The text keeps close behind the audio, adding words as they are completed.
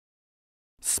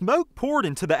Smoke poured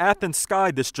into the Athens sky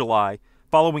this July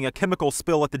following a chemical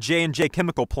spill at the J&J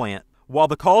Chemical Plant. While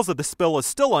the cause of the spill is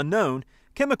still unknown,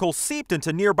 chemicals seeped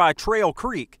into nearby Trail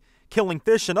Creek, killing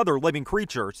fish and other living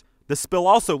creatures. The spill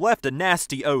also left a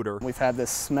nasty odor. We've had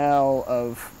this smell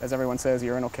of, as everyone says,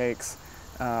 urinal cakes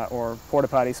or porta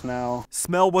potty smell.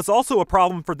 Smell was also a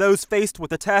problem for those faced with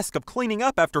the task of cleaning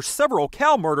up after several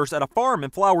cow murders at a farm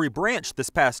in Flowery Branch this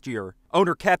past year.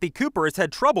 Owner Kathy Cooper has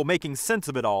had trouble making sense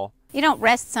of it all. You don't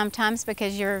rest sometimes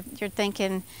because you're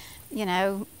thinking, you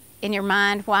know, in your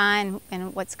mind why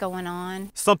and what's going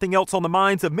on. Something else on the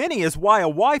minds of many is why a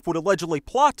wife would allegedly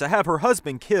plot to have her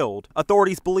husband killed.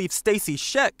 Authorities believe Stacy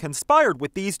Scheck conspired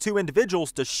with these two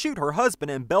individuals to shoot her husband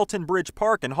in Belton Bridge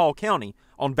Park in Hall County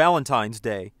on Valentine's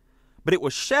Day. But it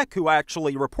was Scheck who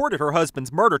actually reported her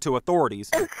husband's murder to authorities.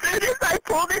 As soon as I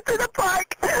pulled into the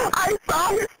park, I saw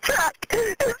his truck.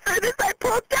 As soon as I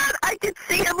pulled down, I could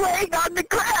see him laying on the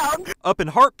ground. Up in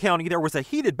Hart County, there was a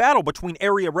heated battle between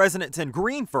area residents and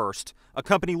Green First, a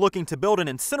company looking to build an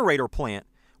incinerator plant,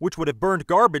 which would have burned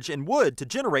garbage and wood to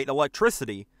generate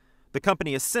electricity. The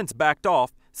company has since backed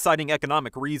off, citing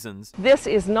economic reasons. This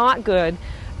is not good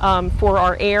for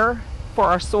our air, for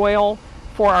our soil,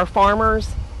 for our farmers,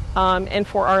 and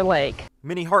for our lake.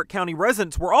 Many Hart County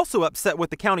residents were also upset with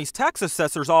the county's tax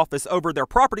assessor's office over their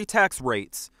property tax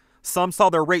rates. Some saw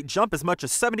their rate jump as much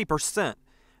as 70%.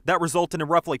 That resulted in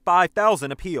roughly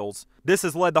 5,000 appeals. This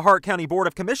has led the Hart County Board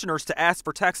of Commissioners to ask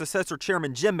for Tax Assessor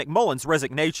Chairman Jim McMullen's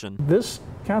resignation. This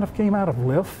kind of came out of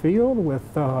left field with,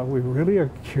 we really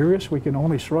are curious. We can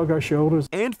only shrug our shoulders.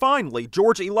 And finally,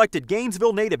 Georgia elected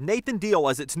Gainesville native Nathan Deal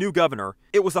as its new governor.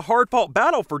 It was a hard-fought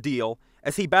battle for Deal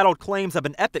as he battled claims of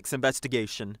an ethics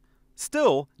investigation.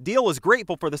 Still, Deal is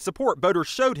grateful for the support voters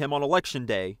showed him on Election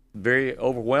Day. Very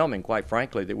overwhelming, quite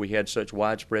frankly, that we had such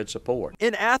widespread support.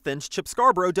 In Athens, Chip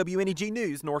Scarborough, WNEG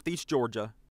News, Northeast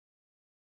Georgia.